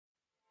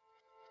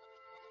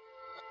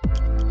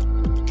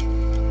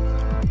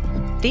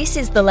This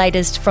is the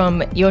latest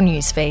from your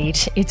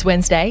newsfeed. It's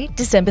Wednesday,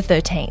 December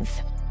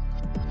 13th.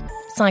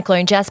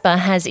 Cyclone Jasper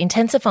has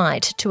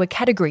intensified to a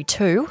Category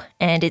 2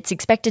 and it's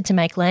expected to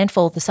make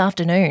landfall this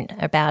afternoon,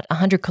 about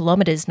 100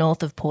 kilometres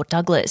north of Port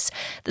Douglas.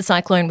 The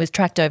cyclone was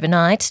tracked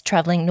overnight,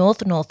 travelling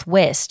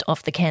north-northwest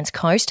off the Cairns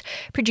coast,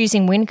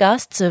 producing wind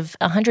gusts of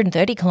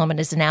 130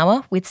 kilometres an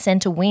hour with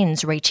centre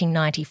winds reaching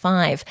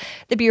 95.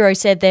 The Bureau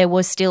said there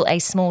was still a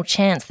small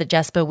chance that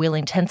Jasper will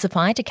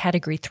intensify to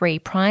Category 3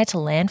 prior to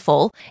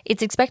landfall.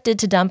 It's expected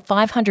to dump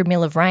 500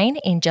 mil of rain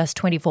in just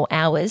 24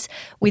 hours,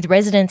 with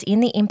residents in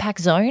the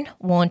impact zone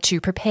warned to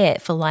prepare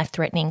for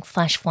life-threatening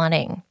flash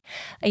flooding.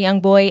 A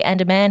young boy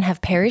and a man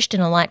have perished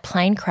in a light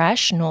plane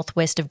crash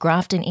northwest of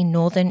Grafton in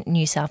northern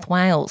New South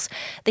Wales.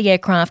 The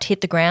aircraft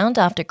hit the ground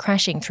after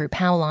crashing through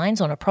power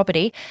lines on a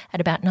property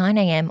at about 9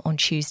 a.m. on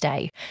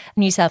Tuesday.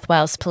 New South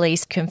Wales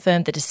police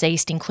confirmed the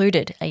deceased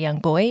included a young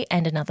boy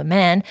and another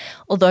man,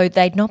 although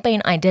they'd not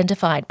been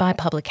identified by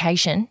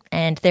publication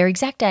and their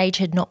exact age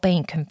had not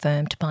been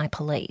confirmed by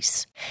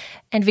police.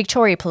 And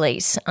Victoria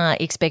Police are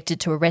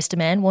expected to arrest a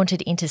man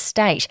wanted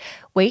interstate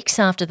weeks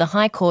after the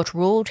High Court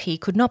ruled he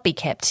could not be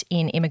kept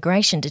in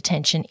immigration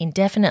detention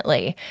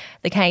indefinitely.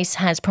 The case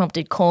has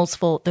prompted calls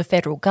for the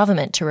federal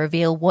government to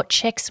reveal what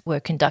checks were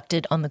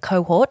conducted on the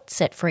cohort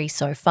set free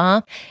so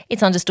far.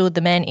 It's understood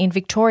the man in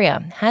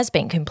Victoria has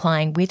been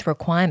complying with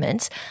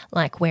requirements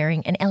like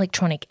wearing an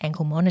electronic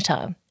ankle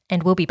monitor.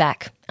 And we'll be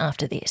back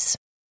after this.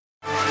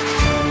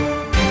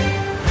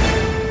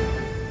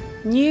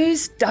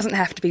 News doesn't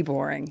have to be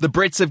boring. The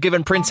Brits have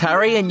given Prince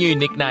Harry a new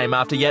nickname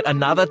after yet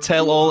another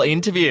tell-all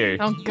interview.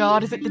 Oh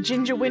God, is it the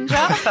Ginger Whinger?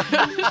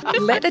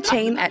 Let the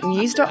team at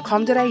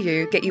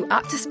news.com.au get you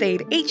up to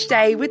speed each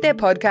day with their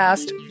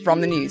podcast,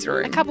 From the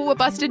Newsroom. A couple were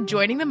busted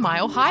joining the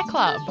Mile High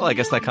Club. Well, I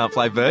guess they can't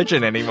fly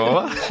Virgin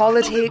anymore.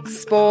 Politics,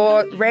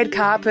 sport, red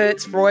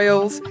carpets,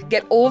 royals.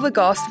 Get all the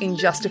goss in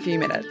just a few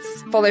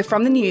minutes. Follow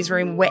From the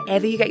Newsroom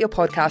wherever you get your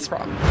podcast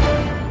from.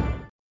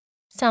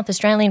 South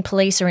Australian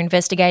police are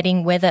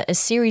investigating whether a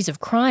series of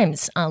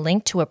crimes are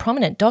linked to a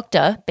prominent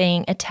doctor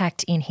being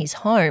attacked in his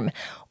home.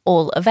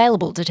 All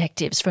available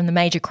detectives from the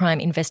Major Crime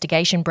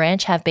Investigation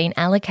Branch have been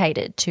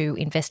allocated to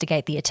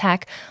investigate the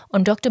attack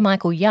on Dr.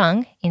 Michael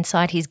Young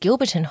inside his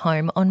Gilberton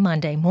home on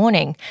Monday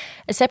morning.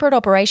 A separate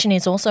operation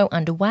is also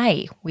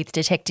underway, with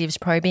detectives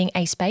probing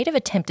a spate of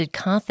attempted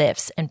car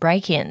thefts and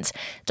break-ins.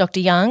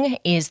 Dr. Young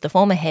is the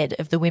former head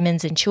of the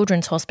Women's and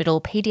Children's Hospital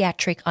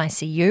Paediatric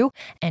ICU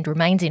and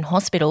remains in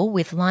hospital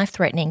with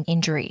life-threatening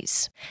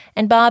injuries.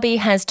 And Barbie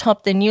has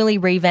topped the newly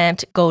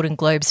revamped Golden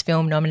Globes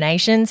film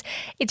nominations.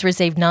 It's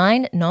received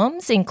 9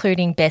 noms,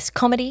 including Best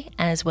Comedy,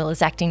 as well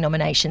as acting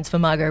nominations for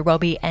Margot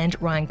Robbie and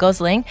Ryan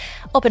Gosling.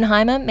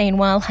 Oppenheimer,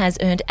 meanwhile, has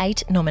earned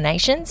 8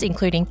 nominations,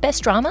 including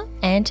Best Drama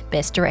and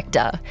Best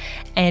Director.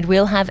 And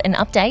we'll have an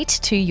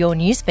update to your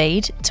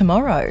newsfeed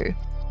tomorrow.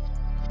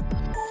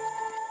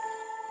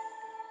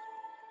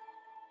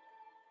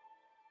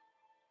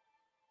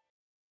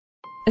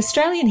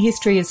 Australian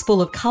history is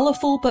full of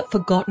colourful but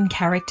forgotten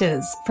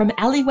characters, from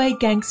alleyway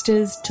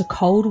gangsters to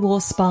Cold War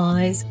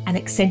spies and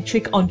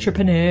eccentric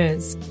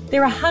entrepreneurs.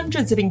 There are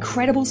hundreds of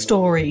incredible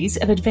stories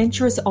of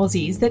adventurous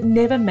Aussies that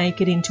never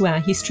make it into our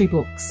history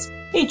books.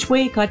 Each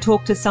week I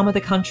talk to some of the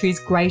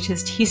country's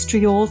greatest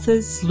history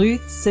authors,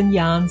 sleuths and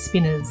yarn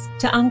spinners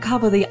to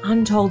uncover the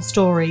untold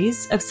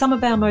stories of some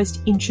of our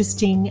most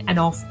interesting and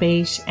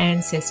offbeat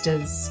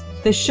ancestors.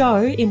 The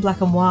show, In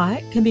Black and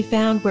White, can be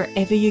found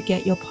wherever you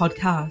get your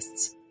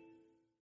podcasts.